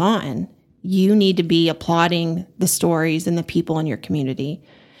yourselves on. You need to be applauding the stories and the people in your community."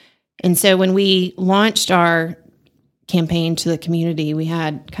 And so when we launched our campaign to the community, we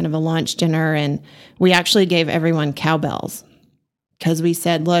had kind of a launch dinner, and we actually gave everyone cowbells because we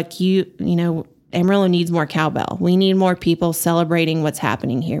said, "Look, Amarillo needs more cowbell. We need more people celebrating what's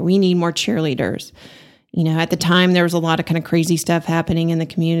happening here. We need more cheerleaders." At the time, there was a lot of kind of crazy stuff happening in the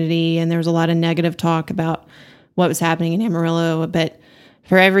community, and there was a lot of negative talk about what was happening in Amarillo. But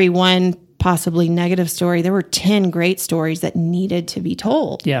for every one possibly negative story, there were 10 great stories that needed to be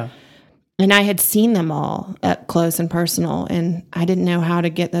told. Yeah. And I had seen them all up close and personal, and I didn't know how to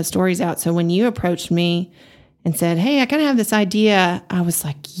get those stories out. So when you approached me and said, "Hey, I kind of have this idea," I was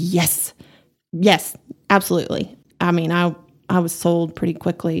like, yes, absolutely. I mean, I was sold pretty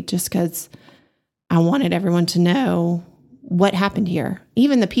quickly just because I wanted everyone to know what happened here.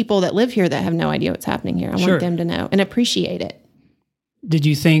 Even the people that live here that have no idea what's happening here. I want them to know and appreciate it. Did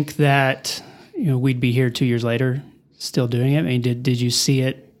you think that we'd be here 2 years later still doing it? I mean, did you see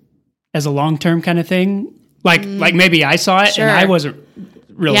it as a long-term kind of thing? Like maybe I saw it and I wasn't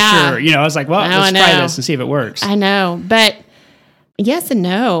real sure. I was like, well, let's try this and see if it works. I know, but yes and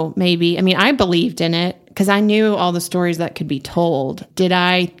no, maybe. I mean, I believed in it because I knew all the stories that could be told. Did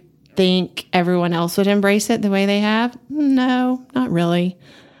I think everyone else would embrace it the way they have? No, not really.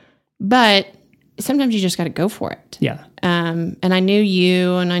 But sometimes you just got to go for it. Yeah. And I knew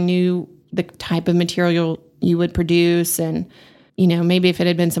you, and I knew the type of material you would produce. And, maybe if it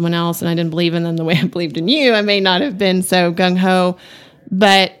had been someone else and I didn't believe in them the way I believed in you, I may not have been so gung-ho.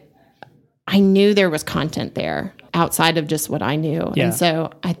 But I knew there was content there outside of just what I knew. Yeah. And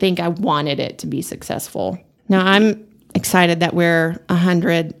so I think I wanted it to be successful. Now, I'm excited that we're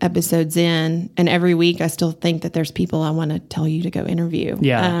 100 episodes in, and every week I still think that there's people I want to tell you to go interview.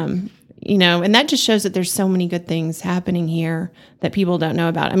 Yeah. And that just shows that there's so many good things happening here that people don't know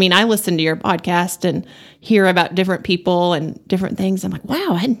about. I mean, I listen to your podcast and hear about different people and different things. I'm like, wow,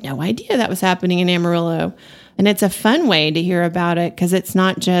 I had no idea that was happening in Amarillo. And it's a fun way to hear about it because it's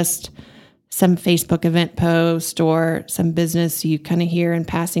not just some Facebook event post or some business you kind of hear in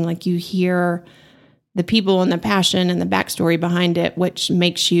passing. Like, you hear the people and the passion and the backstory behind it, which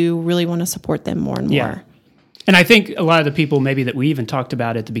makes you really want to support them more and more. Yeah. And I think a lot of the people maybe that we even talked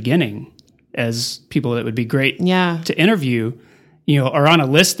about at the beginning as people that would be great to interview, are on a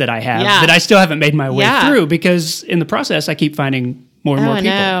list that I have that I still haven't made my way through because in the process I keep finding more and more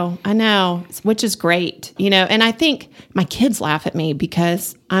people. I know, which is great. And I think my kids laugh at me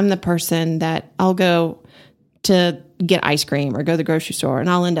because I'm the person that I'll go to get ice cream or go to the grocery store and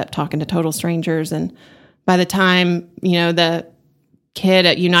I'll end up talking to total strangers. And by the time, the kid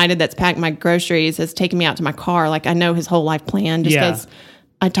at United that's packed my groceries has taken me out to my car, like I know his whole life plan just because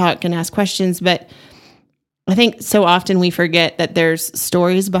I talk and ask questions. But I think so often we forget that there's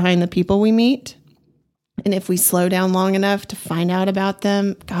stories behind the people we meet. And if we slow down long enough to find out about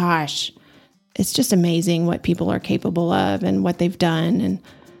them, gosh, it's just amazing what people are capable of and what they've done. And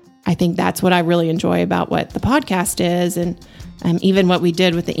I think that's what I really enjoy about what the podcast is. And even what we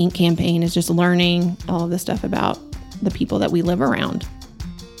did with the ink campaign is just learning all of the stuff about the people that we live around.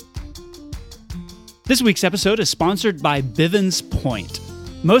 This week's episode is sponsored by Bivens Point.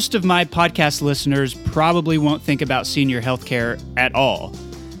 Most of my podcast listeners probably won't think about senior healthcare at all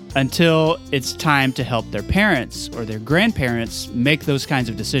until it's time to help their parents or their grandparents make those kinds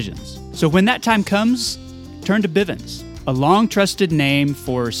of decisions. So when that time comes, turn to Bivens, a long-trusted name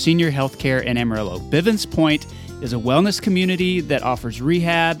for senior healthcare in Amarillo. Bivens Point is a wellness community that offers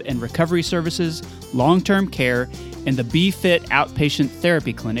rehab and recovery services, long-term care, and the BeFit outpatient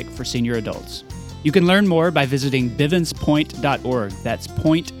therapy clinic for senior adults. You can learn more by visiting bivenspoint.org. That's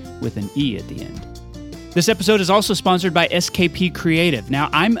point with an E at the end. This episode is also sponsored by SKP Creative. Now,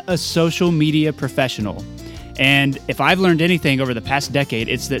 I'm a social media professional, and if I've learned anything over the past decade,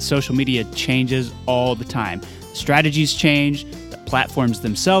 it's that social media changes all the time. Strategies change, the platforms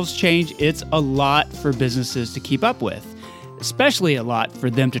themselves change. It's a lot for businesses to keep up with, especially a lot for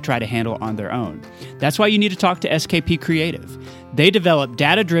them to try to handle on their own. That's why you need to talk to SKP Creative. They develop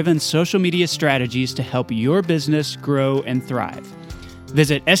data-driven social media strategies to help your business grow and thrive.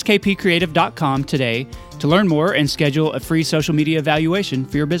 Visit skpcreative.com today to learn more and schedule a free social media evaluation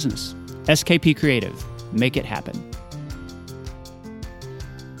for your business. SKP Creative. Make it happen.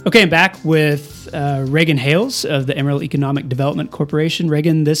 Okay, I'm back with Reagan Hales of the Amarillo Economic Development Corporation.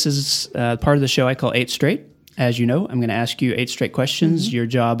 Reagan, this is part of the show I call 8 Straight. As you know, I'm going to ask you 8 straight questions. Mm-hmm. Your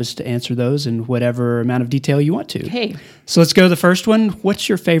job is to answer those in whatever amount of detail you want to. Okay. So let's go to the first one. What's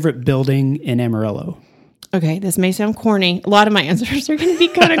your favorite building in Amarillo? Okay, this may sound corny. A lot of my answers are going to be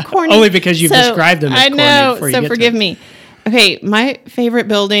kind of corny. Only because you've described them as corny. I know, so forgive me. Okay, my favorite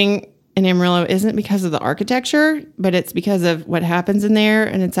building in Amarillo isn't because of the architecture, but it's because of what happens in there.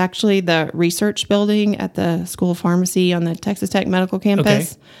 And it's actually the research building at the School of Pharmacy on the Texas Tech Medical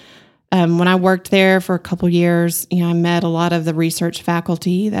Campus. Okay. When I worked there for a couple years, I met a lot of the research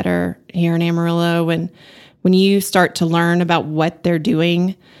faculty that are here in Amarillo. And when you start to learn about what they're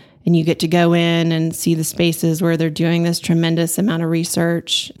doing and you get to go in and see the spaces where they're doing this tremendous amount of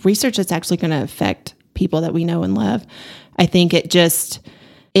research that's actually going to affect people that we know and love, I think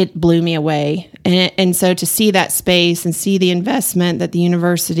it blew me away. And so to see that space and see the investment that the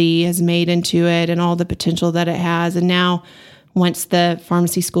university has made into it and all the potential that it has, and now once the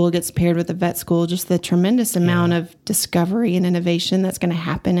pharmacy school gets paired with the vet school, just the tremendous amount of discovery and innovation that's going to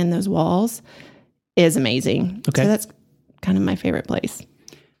happen in those walls is amazing. Okay. So that's kind of my favorite place.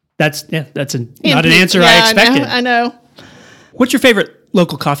 That's not an answer I expected. I know. What's your favorite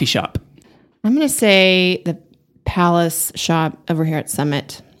local coffee shop? I'm going to say the Palace shop over here at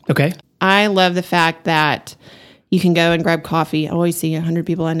Summit. Okay. I love the fact that you can go and grab coffee. I always see 100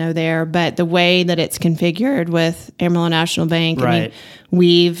 people I know there, but the way that it's configured with Amarillo National Bank, right. I mean,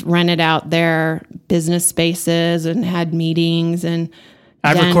 we've rented out their business spaces and had meetings, and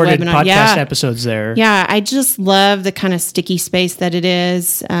I've recorded podcast episodes there. Yeah, I just love the kind of sticky space that it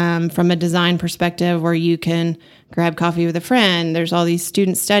is from a design perspective, where you can grab coffee with a friend. There's all these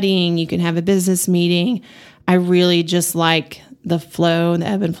students studying. You can have a business meeting. I really just like the flow and the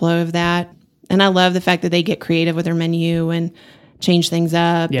ebb and flow of that. And I love the fact that they get creative with their menu and change things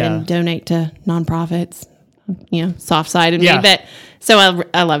up and donate to nonprofits. Soft side of me. But so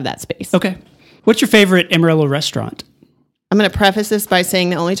I love that space. Okay. What's your favorite Amarillo restaurant? I'm going to preface this by saying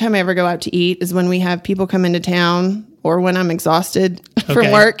the only time I ever go out to eat is when we have people come into town or when I'm exhausted from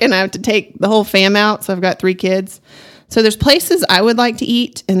work and I have to take the whole fam out. So I've got 3 kids. So there's places I would like to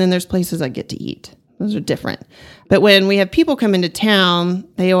eat, and then there's places I get to eat. Those are different. But when we have people come into town,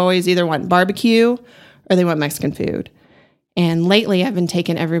 they always either want barbecue or they want Mexican food. And lately, I've been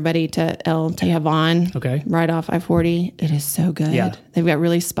taking everybody to El Tejavan, right off I-40. It is so good. Yeah. They've got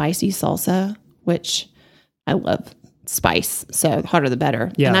really spicy salsa, which I love spice. So the hotter the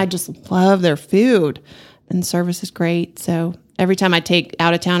better. Yeah. And I just love their food. And the service is great. So every time I take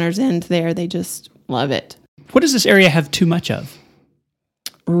out-of-towners into there, they just love it. What does this area have too much of?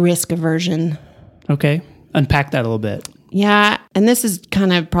 Risk aversion. Okay. Unpack that a little bit. Yeah. And this is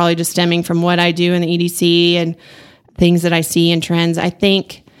kind of probably just stemming from what I do in the EDC and things that I see and trends. I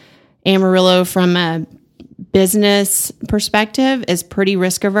think Amarillo, from a business perspective, is pretty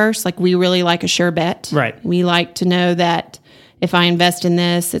risk averse. Like, we really like a sure bet. Right. We like to know that if I invest in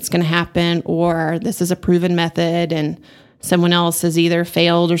this, it's going to happen, or this is a proven method and someone else has either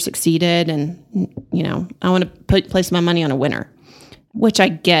failed or succeeded. And, I want to place my money on a winner, which I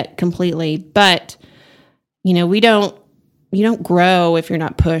get completely. But you know, you don't grow if you're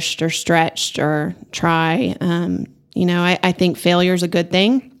not pushed or stretched or try. You know, I think failure is a good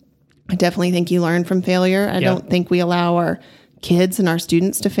thing. I definitely think you learn from failure. I don't think we allow our kids and our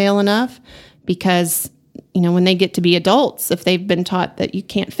students to fail enough because, you know, when they get to be adults, if they've been taught that you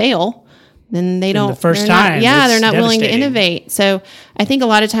can't fail, then they don't. The first time, they're not willing to innovate. So I think a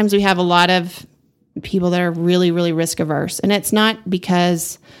lot of times we have a lot of people that are really, really risk averse, and it's not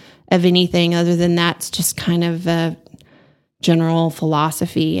because of anything other than that's just kind of a general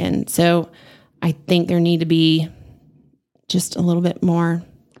philosophy. And so I think there need to be just a little bit more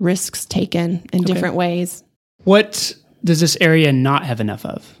risks taken in different ways. What does this area not have enough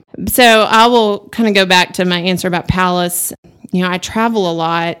of? So I will kind of go back to my answer about Palace. You know, I travel a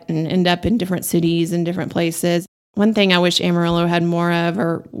lot and end up in different cities and different places. One thing I wish Amarillo had more of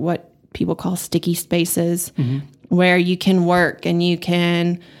are what people call sticky spaces, where you can work and you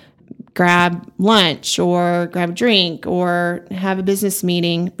can grab lunch or grab a drink or have a business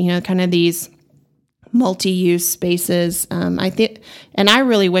meeting, you know, kind of these multi-use spaces. I think, and I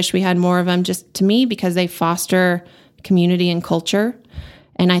really wish we had more of them, just to me, because they foster community and culture.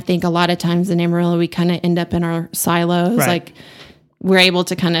 And I think a lot of times in Amarillo, we kind of end up in our silos. Right. Like we're able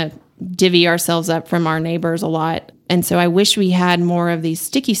to kind of divvy ourselves up from our neighbors a lot. And so I wish we had more of these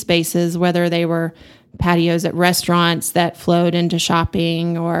sticky spaces, whether they were patios at restaurants that flowed into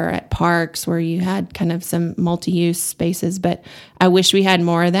shopping or at parks where you had kind of some multi-use spaces. But I wish we had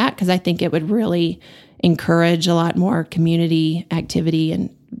more of that because I think it would really encourage a lot more community activity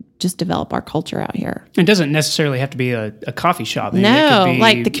and just develop our culture out here. It doesn't necessarily have to be a coffee shop. Maybe no, it could be,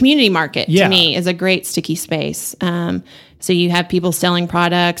 like the community market to me is a great sticky space. So you have people selling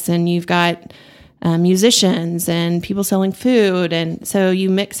products and you've got musicians and people selling food. And so you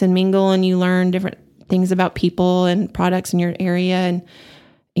mix and mingle and you learn different things about people and products in your area. And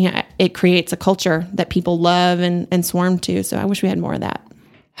you know, it creates a culture that people love and swarm to. So I wish we had more of that.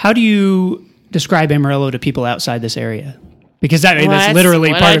 How do you describe Amarillo to people outside this area? Because that's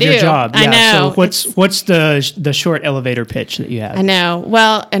literally part of your job. I know. So what's the short elevator pitch that you have? I know.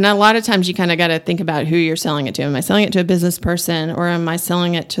 Well, and a lot of times you kind of got to think about who you're selling it to. Am I selling it to a business person or am I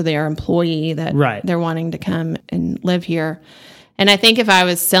selling it to their employee that they're wanting to come and live here? And I think if I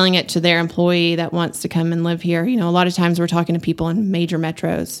was selling it to their employee that wants to come and live here, you know, a lot of times we're talking to people in major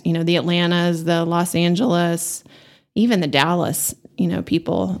metros, you know, the Atlantas, the Los Angeles, even the Dallas, you know,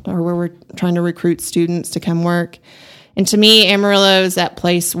 people, or where we're trying to recruit students to come work. And to me, Amarillo is that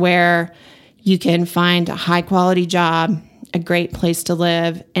place where you can find a high quality job, a great place to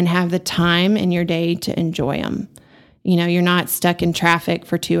live, and have the time in your day to enjoy them. You know, you're not stuck in traffic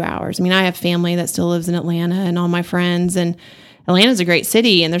for 2 hours. I mean, I have family that still lives in Atlanta and all my friends, and Atlanta's a great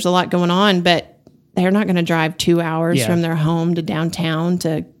city and there's a lot going on, but they're not going to drive 2 hours from their home to downtown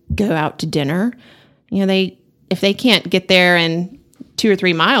to go out to dinner. You know, if they can't get there in 2 or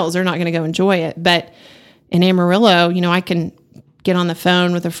 3 miles, they're not going to go enjoy it. But in Amarillo, you know, I can get on the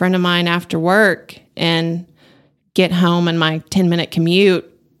phone with a friend of mine after work and get home in my 10-minute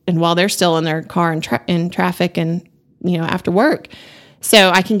commute, and while they're still in their car in traffic and, you know, after work.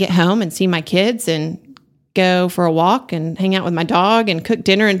 So I can get home and see my kids and go for a walk and hang out with my dog and cook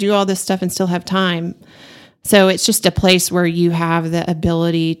dinner and do all this stuff and still have time. So it's just a place where you have the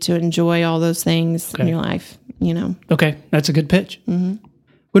ability to enjoy all those things in your life, you know. Okay, that's a good pitch. Mm-hmm.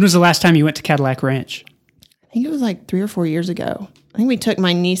 When was the last time you went to Cadillac Ranch? I think it was like 3 or 4 years ago. I think we took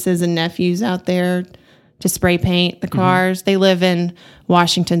my nieces and nephews out there to spray paint the cars. Mm-hmm. They live in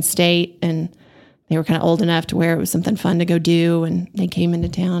Washington State, and they were kind of old enough to where it was something fun to go do, and they came into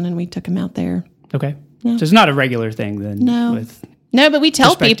town, and we took them out there. Okay. Yeah. So it's not a regular thing then? No, but we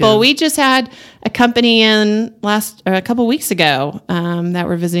tell people. We just had a company in a couple weeks ago that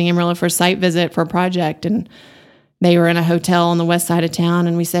were visiting Amarillo for a site visit for a project, and they were in a hotel on the west side of town,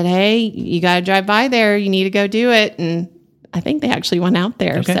 and we said, hey, you got to drive by there. You need to go do it. And I think they actually went out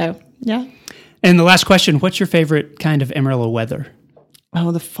there. Okay. So, yeah. And the last question, what's your favorite kind of Amarillo weather?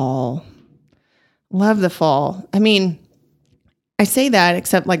 Oh, the fall. Love the fall. I mean, I say that,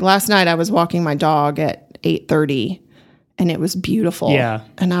 except like last night I was walking my dog at 8:30, and it was beautiful. Yeah.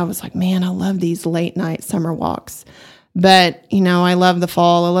 And I was like, man, I love these late night summer walks. But, you know, I love the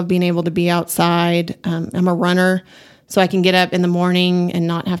fall. I love being able to be outside. I'm a runner, so I can get up in the morning and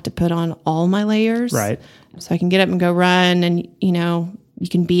not have to put on all my layers. Right. So I can get up and go run, and, you know, you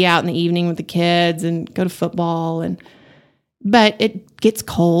can be out in the evening with the kids and go to football. But it gets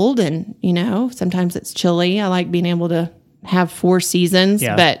cold, and, you know, sometimes it's chilly. I like being able to have 4 seasons,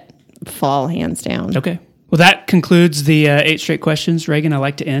 but fall hands down. Okay. Well, that concludes the 8 straight questions. Reagan, I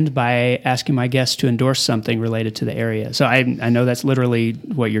like to end by asking my guests to endorse something related to the area. So I know that's literally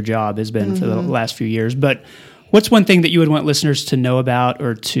what your job has been for the last few years, but what's one thing that you would want listeners to know about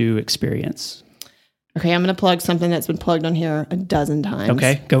or to experience? Okay, I'm going to plug something that's been plugged on here a dozen times.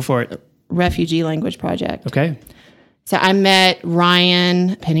 Okay, go for it. Refugee Language Project. Okay. So I met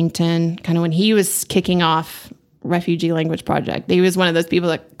Ryan Pennington kind of when he was kicking off Refugee Language Project. He was one of those people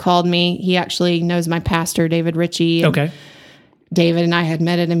that called me. He actually knows my pastor, David Ritchie. Okay. David and I had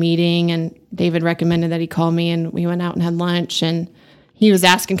met at a meeting, and David recommended that he call me, and we went out and had lunch, and he was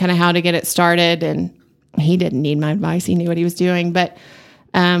asking kind of how to get it started, and he didn't need my advice. He knew what he was doing. But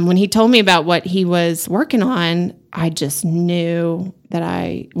when he told me about what he was working on, I just knew that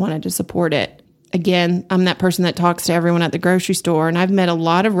I wanted to support it. Again, I'm that person that talks to everyone at the grocery store, and I've met a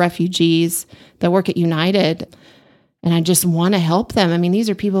lot of refugees that work at United, and I just want to help them. I mean, these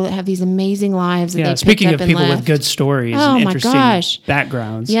are people that have these amazing lives that they speaking picked up of people and with left. good stories and interesting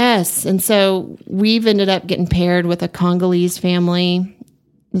backgrounds. Yes, and so we've ended up getting paired with a Congolese family,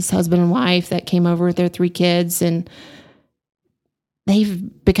 this husband and wife that came over with their 3 kids, and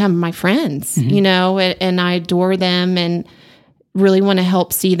they've become my friends, and I adore them and really want to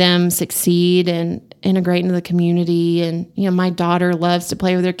help see them succeed and integrate into the community. And, my daughter loves to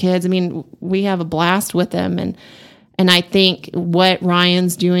play with her kids. I mean, we have a blast with them. And I think what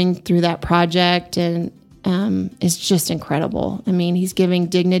Ryan's doing through that project and is just incredible. I mean, he's giving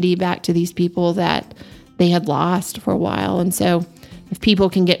dignity back to these people that they had lost for a while. And so if people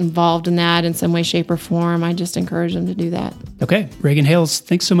can get involved in that in some way, shape, or form, I just encourage them to do that. Okay. Reagan Hales,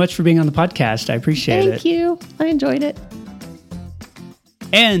 thanks so much for being on the podcast. I appreciate it. Thank you. I enjoyed it.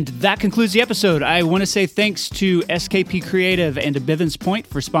 And that concludes the episode. I want to say thanks to SKP Creative and to Bivens Point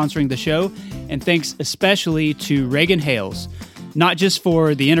for sponsoring the show, and thanks especially to Reagan Hales, not just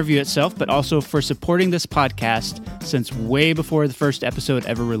for the interview itself, but also for supporting this podcast since way before the first episode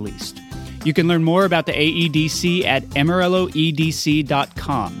ever released. You can learn more about the AEDC at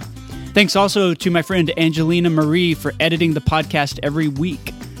amarilloedc.com. Thanks also to my friend Angelina Marie for editing the podcast every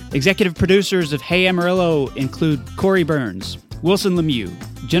week. Executive producers of Hey Amarillo include Corey Burns, Wilson Lemieux,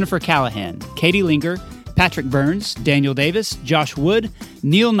 Jennifer Callahan, Katie Linger, Patrick Burns, Daniel Davis, Josh Wood,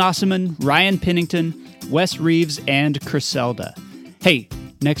 Neil Nossaman, Ryan Pennington, Wes Reeves, and Criselda. Hey,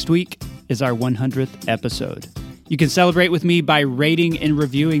 next week is our 100th episode. You can celebrate with me by rating and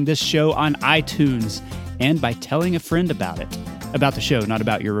reviewing this show on iTunes and by telling a friend about it. About the show, not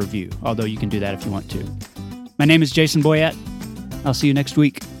about your review, although you can do that if you want to. My name is Jason Boyett. I'll see you next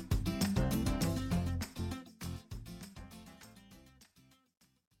week.